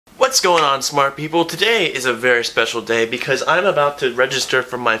What's going on, smart people? Today is a very special day because I'm about to register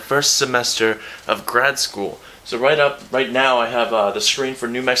for my first semester of grad school. So right now I have the screen for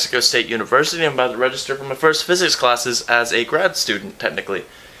New Mexico State University. I'm about to register for my first physics classes as a grad student, technically.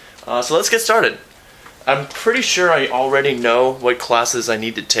 So let's get started. I'm pretty sure I already know what classes I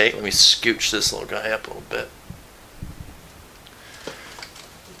need to take. Let me scooch this little guy up a little bit.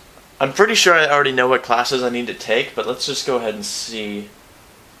 I'm pretty sure I already know what classes I need to take, but let's just go ahead and see.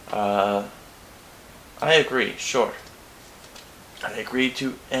 I agree, sure. I agree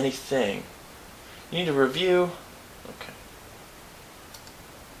to anything. You need to review. Okay.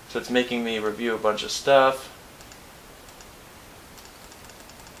 So it's making me review a bunch of stuff.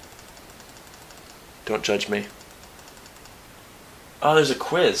 Don't judge me. Oh, there's a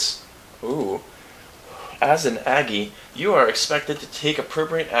quiz. Ooh. As an Aggie, you are expected to take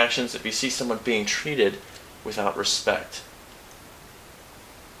appropriate actions if you see someone being treated without respect.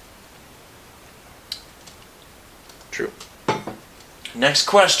 True. Next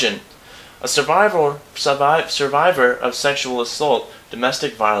question. A survivor of sexual assault,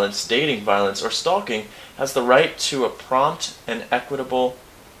 domestic violence, dating violence, or stalking has the right to a prompt and equitable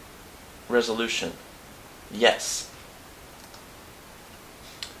resolution. Yes.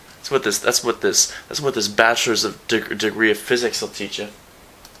 That's what this bachelor's of degree of physics will teach you.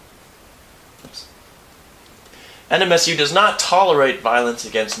 Oops. NMSU does not tolerate violence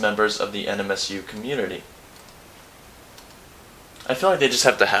against members of the NMSU community. I feel like they just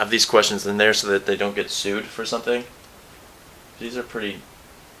have to have these questions in there so that they don't get sued for something. These are pretty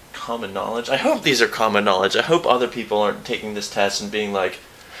common knowledge. I hope these are common knowledge. I hope other people aren't taking this test and being like,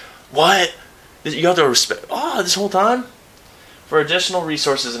 what? You have to respect. Oh, this whole time? For additional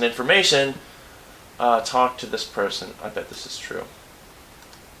resources and information, talk to this person. I bet this is true.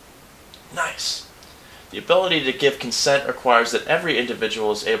 Nice. The ability to give consent requires that every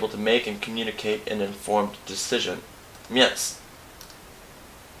individual is able to make and communicate an informed decision. Yes.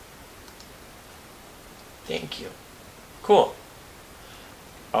 Thank you. Cool.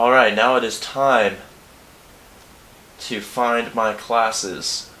 Alright, now it is time to find my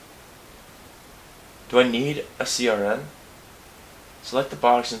classes. Do I need a CRN? Select the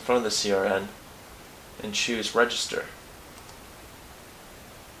box in front of the CRN and choose Register.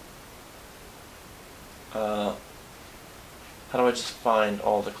 How do I just find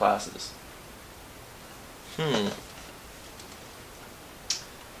all the classes? In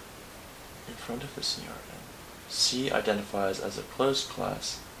front of the CRN. C identifies as a closed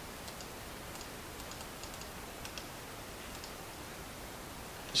class.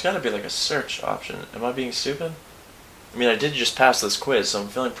 There's gotta be like a search option. Am I being stupid? I mean, I did just pass this quiz, so I'm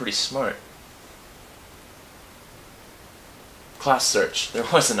feeling pretty smart. Class search. There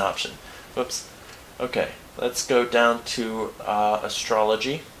was an option. Whoops. Okay, let's go down to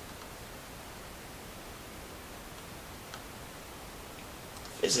astrology.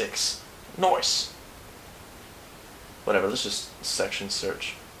 Physics. Nice. Whatever, let's just section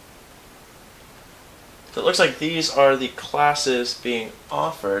search. So it looks like these are the classes being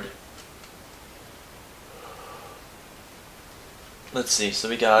offered. Let's see, so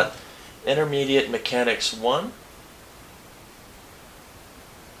we got Intermediate Mechanics 1,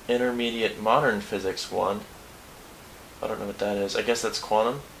 Intermediate Modern Physics 1. I don't know what that is. I guess that's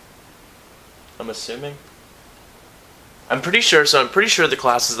quantum, I'm assuming. I'm pretty sure the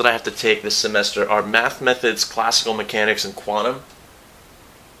classes that I have to take this semester are Math Methods, Classical Mechanics, and Quantum.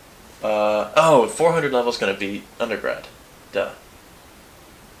 400 level is going to be undergrad. Duh.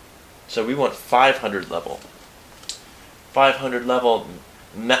 So we want 500 level. 500 level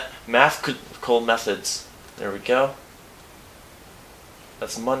mathematical methods. There we go.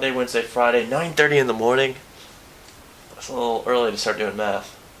 That's Monday, Wednesday, Friday, 9:30 in the morning. That's a little early to start doing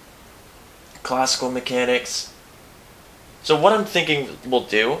math. Classical mechanics. So what I'm thinking we'll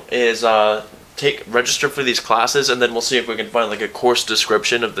do is register for these classes, and then we'll see if we can find like a course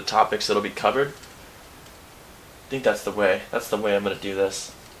description of the topics that'll be covered. I think that's the way. That's the way I'm going to do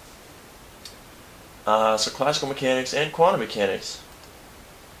this. So classical mechanics and quantum mechanics.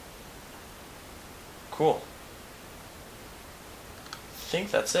 Cool. I think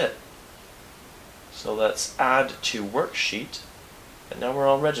that's it. So let's add to worksheet, and now we're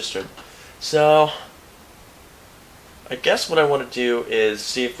all registered. So I guess what I want to do is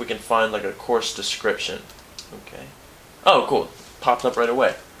see if we can find like a course description. Okay. Oh, cool. Popped up right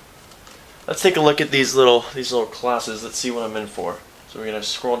away. Let's take a look at these little classes. Let's see what I'm in for. So we're going to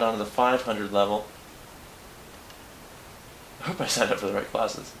scroll down to the 500 level. I hope I signed up for the right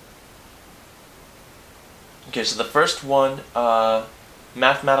classes. Okay, so the first one,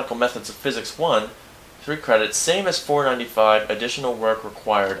 Mathematical Methods of Physics 1, 3 credits, same as 495, additional work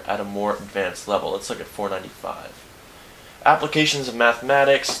required at a more advanced level. Let's look at 495. Applications of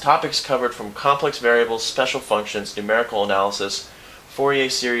mathematics, topics covered from complex variables, special functions, numerical analysis, Fourier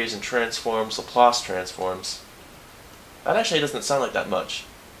series and transforms, Laplace transforms. That actually doesn't sound like that much.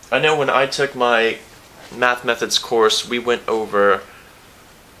 I know when I took my math methods course, we went over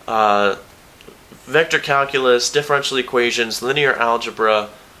vector calculus, differential equations, linear algebra,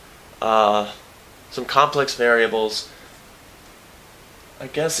 some complex variables. I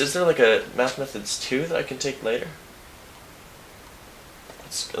guess, is there like a math methods 2 that I can take later?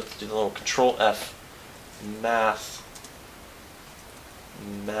 Let's do the little control F. Math.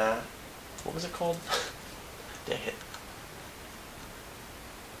 What was it called? Dang it.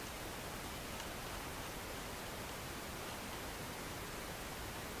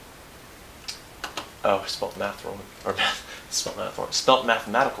 Oh, I spelled math wrong. Or spelled math wrong. Spelled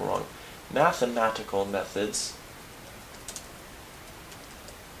mathematical wrong. Mathematical methods.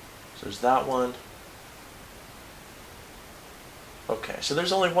 So there's that one. Okay, so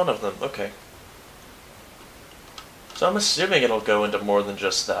there's only one of them. Okay. So I'm assuming it'll go into more than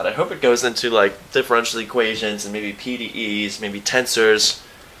just that. I hope it goes into like differential equations and maybe PDEs, maybe tensors.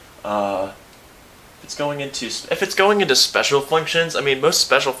 If it's going into special functions, I mean most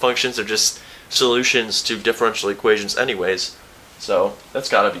special functions are just solutions to differential equations anyways. So that's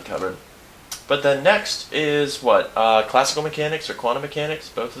got to be covered. But then next is what? Classical mechanics or quantum mechanics,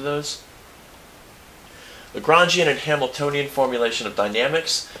 both of those. Lagrangian and Hamiltonian formulation of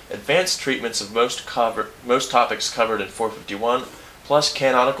dynamics, advanced treatments of most topics covered in 451, plus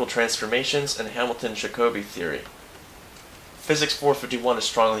canonical transformations and Hamilton-Jacobi theory. Physics 451 is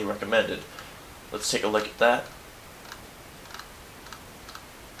strongly recommended. Let's take a look at that.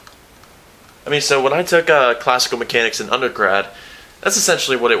 I mean, so when I took classical mechanics in undergrad, that's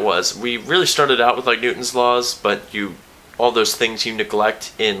essentially what it was. We really started out with like Newton's laws, but all those things you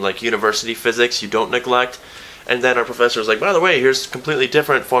neglect in like university physics, you don't neglect. And then our professor was like, by the way, here's a completely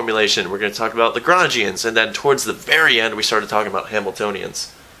different formulation. We're going to talk about Lagrangians. And then towards the very end, we started talking about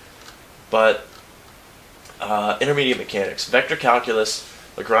Hamiltonians. But intermediate mechanics, vector calculus,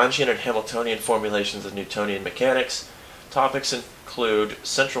 Lagrangian and Hamiltonian formulations of Newtonian mechanics. Topics include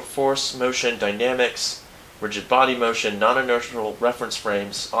central force, motion, dynamics, rigid body motion, non-inertial reference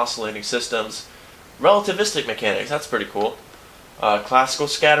frames, oscillating systems, relativistic mechanics, that's pretty cool. Classical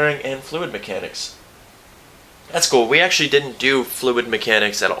scattering and fluid mechanics. That's cool. We actually didn't do fluid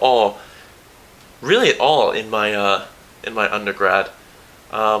mechanics at all, really at all in my undergrad.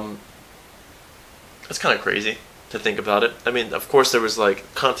 That's kind of crazy to think about it. I mean, of course there was like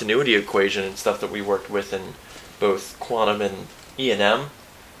continuity equation and stuff that we worked with in both quantum and E&M,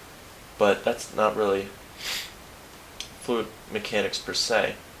 but that's not really fluid mechanics per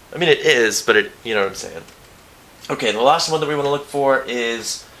se. I mean, it is, but you know what I'm saying. Okay, the last one that we want to look for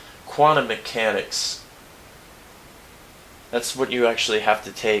is quantum mechanics. That's what you actually have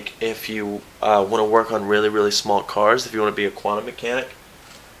to take if you want to work on really, really small cars, if you want to be a quantum mechanic.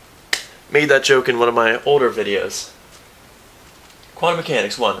 Made that joke in one of my older videos. Quantum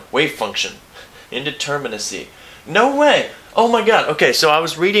mechanics 1, wave function, indeterminacy. No way! Oh my god, okay, so I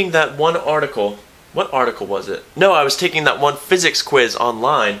was reading that one article. What article was it? No, I was taking that one physics quiz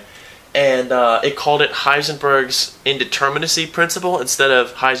online, and it called it Heisenberg's indeterminacy principle instead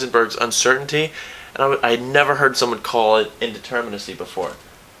of Heisenberg's uncertainty, and I had never heard someone call it indeterminacy before.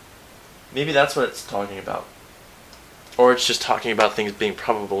 Maybe that's what it's talking about. Or it's just talking about things being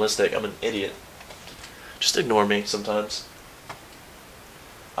probabilistic. I'm an idiot. Just ignore me sometimes.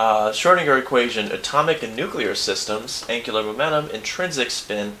 Schrödinger equation, atomic and nuclear systems, angular momentum, intrinsic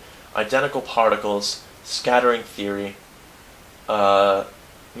spin, identical particles, scattering theory,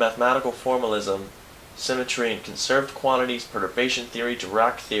 mathematical formalism, symmetry and conserved quantities, perturbation theory,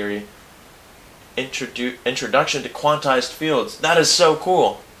 Dirac theory, introduction to quantized fields. That is so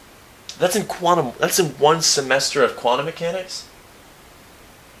cool. That's in one semester of quantum mechanics?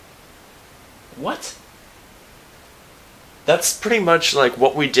 What? That's pretty much like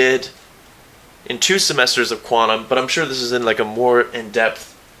what we did in 2 semesters of quantum, but I'm sure this is in like a more in-depth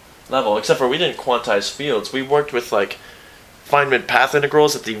level, except for we didn't quantize fields. We worked with like Feynman path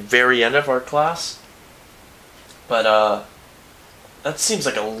integrals at the very end of our class. But that seems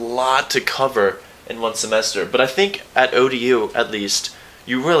like a lot to cover in one semester. But I think at ODU, at least,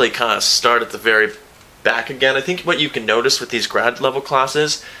 you really kind of start at the very back again. I think what you can notice with these grad level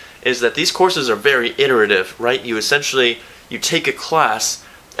classes is that these courses are very iterative, right? You take a class,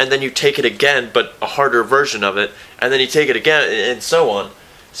 and then you take it again, but a harder version of it, and then you take it again, and so on.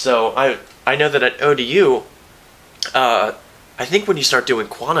 So I know that at ODU, I I think when you start doing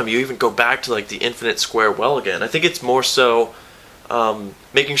quantum, you even go back to like the infinite square well again. I think it's more so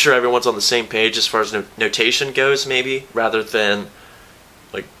making sure everyone's on the same page as far as notation goes, maybe, rather than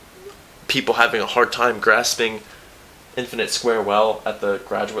like people having a hard time grasping infinite square well at the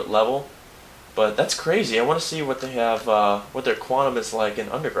graduate level. But that's crazy. I want to see what they have, what their quantum is like in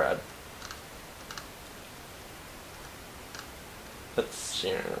undergrad. Let's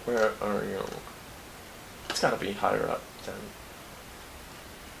see. Where are you? It's got to be higher up than.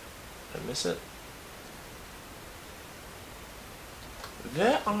 Did I miss it?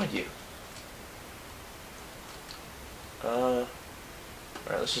 Where are you? Alright,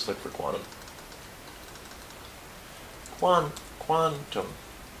 let's just look for quantum. Quantum.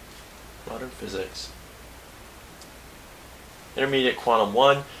 Modern physics. Intermediate quantum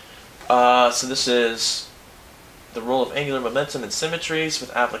 1. So this is the role of angular momentum and symmetries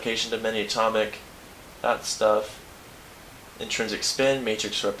with application to many atomic, that stuff. Intrinsic spin,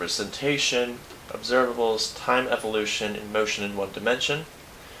 matrix representation, observables, time evolution, and motion in one dimension.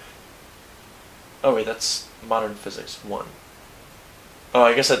 Oh wait, that's modern physics 1. Oh,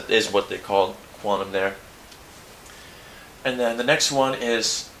 I guess that is what they call quantum there. And then the next one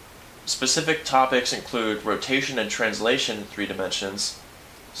is specific topics include rotation and translation in 3 dimensions,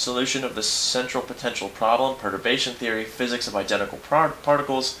 solution of the central potential problem, perturbation theory, physics of identical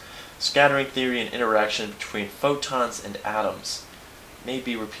particles, scattering theory, and interaction between photons and atoms. May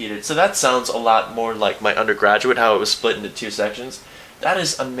be repeated. So that sounds a lot more like my undergraduate, how it was split into 2 sections. That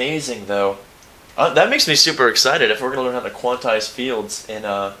is amazing, though. That makes me super excited if we're going to learn how to quantize fields in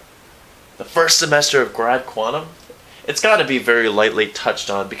the first semester of grad quantum. It's got to be very lightly touched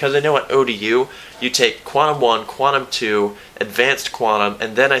on, because I know at ODU you take quantum 1, quantum 2, advanced quantum,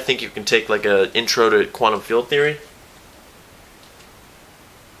 and then I think you can take like an intro to quantum field theory.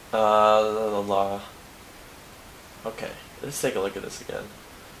 Okay, let's take a look at this again.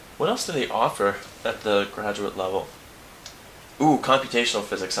 What else do they offer at the graduate level? Ooh, computational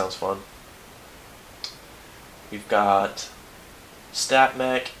physics sounds fun. We've got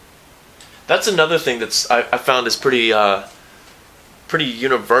Mech. That's another thing that's I found is pretty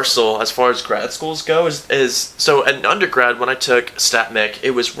universal as far as grad schools go. Is so in undergrad when I took Mech,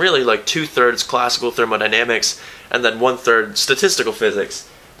 it was really like 2/3 classical thermodynamics and then 1/3 statistical physics.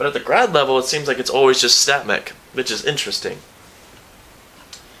 But at the grad level, it seems like it's always just Mech, which is interesting.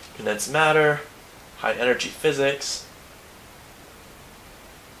 Condensed matter, high energy physics,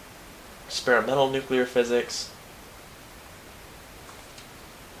 experimental nuclear physics.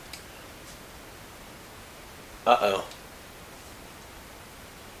 Uh-oh.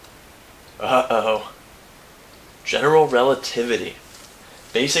 General relativity.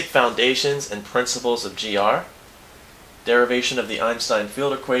 Basic foundations and principles of GR. Derivation of the Einstein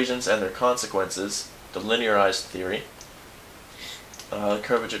field equations and their consequences. The linearized theory.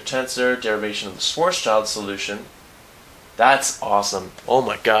 Curvature tensor. Derivation of the Schwarzschild solution. That's awesome. Oh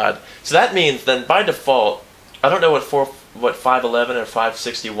my god. So that means then by default, I don't know what 511 or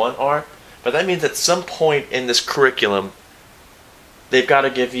 561 are, but that means at some point in this curriculum, they've got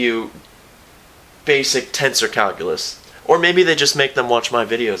to give you basic tensor calculus. Or maybe they just make them watch my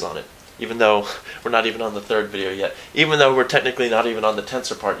videos on it, even though we're not even on the 3rd video yet. Even though we're technically not even on the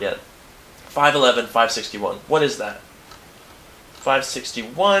tensor part yet. 511, 561. What is that?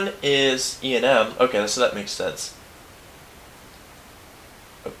 561 is E&M. Okay, so that makes sense.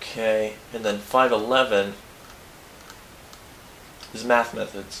 Okay, and then 511 is math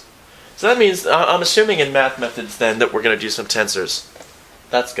methods. So that means, I'm assuming in math methods then that we're going to do some tensors.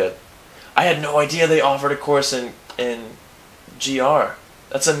 That's good. I had no idea they offered a course in GR.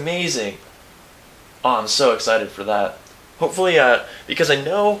 That's amazing. Oh, I'm so excited for that. Hopefully, because I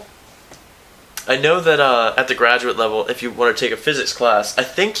know that at the graduate level, if you want to take a physics class, I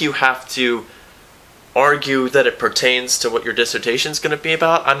think you have to argue that it pertains to what your dissertation is going to be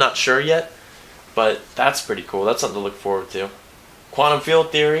about. I'm not sure yet, but that's pretty cool. That's something to look forward to. Quantum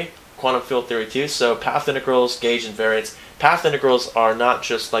field theory 2. So path integrals, gauge invariance. Path integrals are not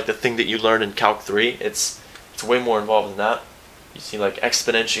just like the thing that you learn in Calc 3. It's way more involved than that. You see like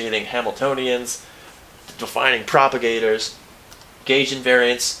exponentiating Hamiltonians, defining propagators, gauge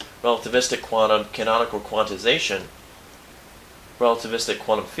invariance, relativistic quantum, canonical quantization, relativistic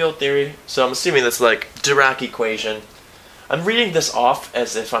quantum field theory. So I'm assuming that's like Dirac equation. I'm reading this off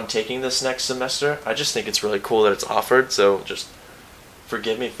as if I'm taking this next semester. I just think it's really cool that it's offered, so just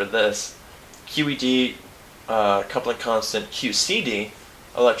forgive me for this. QED, coupling constant, QCD,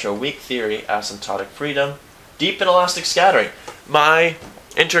 electroweak theory, asymptotic freedom, deep inelastic scattering. My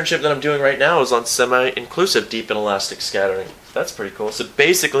internship that I'm doing right now is on semi-inclusive deep inelastic scattering. That's pretty cool. So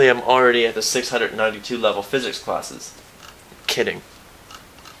basically I'm already at the 692 level physics classes. kidding.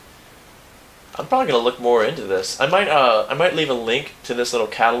 I'm probably gonna look more into this. I might leave a link to this little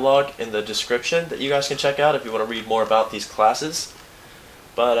catalog in the description that you guys can check out if you want to read more about these classes.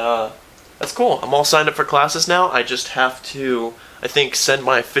 But that's cool. I'm all signed up for classes now. I just have to, I think, send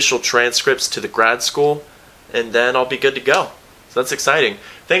my official transcripts to the grad school, and then I'll be good to go. So that's exciting.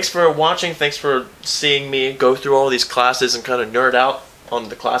 Thanks for watching. Thanks for seeing me go through all these classes and kind of nerd out on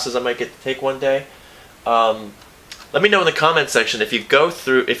the classes I might get to take one day. Let me know in the comment section if you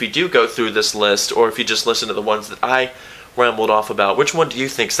do go through this list, or if you just listen to the ones that I rambled off about. Which one do you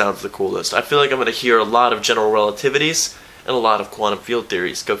think sounds the coolest? I feel like I'm going to hear a lot of general relativities and a lot of quantum field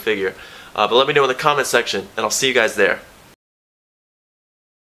theories. Go figure. But let me know in the comment section, and I'll see you guys there.